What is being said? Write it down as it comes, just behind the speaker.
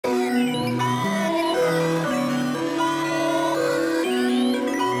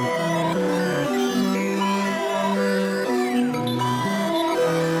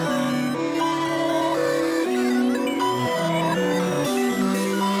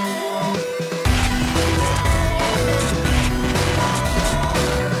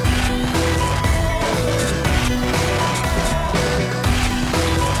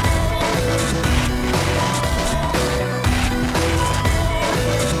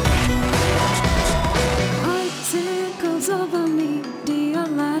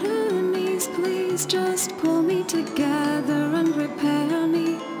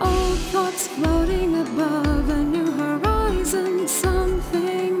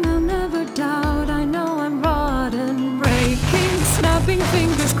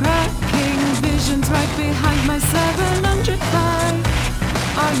Visions right behind my 700 thigh.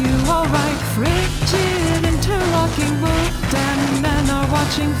 Are you alright? Frigid, interlocking wood and men are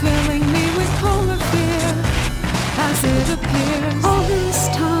watching, filling me with polar fear as it appears. All this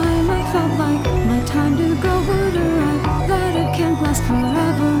time I felt like my time to go would arrive, that it can't last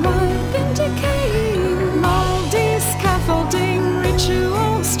forever. I've been decaying. Moldy scaffolding,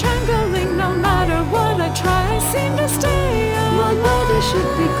 ritual strangling. No matter what I try, I seem to stay up. My body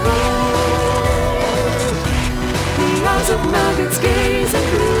should be cold. The eyes of maggots gaze and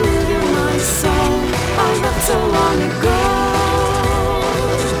brood in my soul. I left so long ago.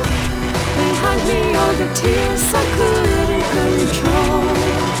 Behind me are the tears I couldn't control.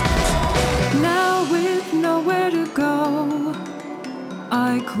 Now with nowhere to go,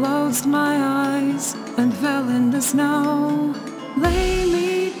 I closed my eyes and fell in the snow. Lay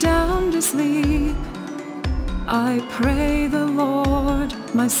me down to sleep. I pray the Lord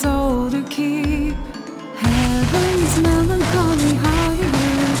my soul to keep. Heaven's melancholy higher,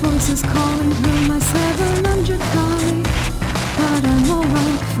 voices calling through my 700 thigh. But I'm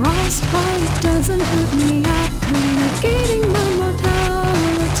alright, frostbite doesn't hurt me. I'm negating my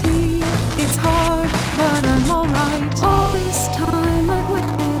mortality. It's hard, but I'm alright. All this time I've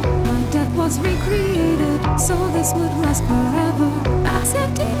waited, my death was recreated, so this would last forever.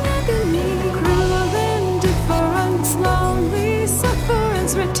 Accepting agony, cruel indifference, lonely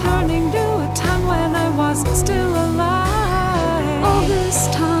sufferance, returning to a time when I was still alive. All this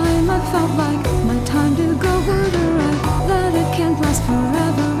time I felt like my time to go would arrive, that it can't last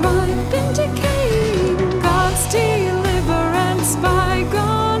forever. I've been decaying. God's deliverance,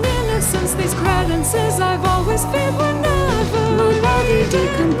 bygone innocence, these credences I've always feared were never. My body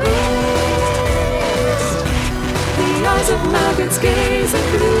decomposed. The eyes of maggots gaze and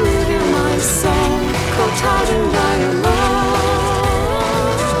brood in my soul. Cold, tired and I alone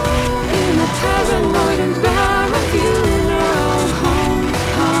in a paranoid and barren funeral home.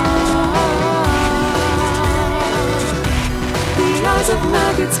 The eyes of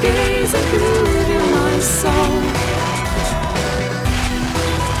maggots gaze and brood in my soul.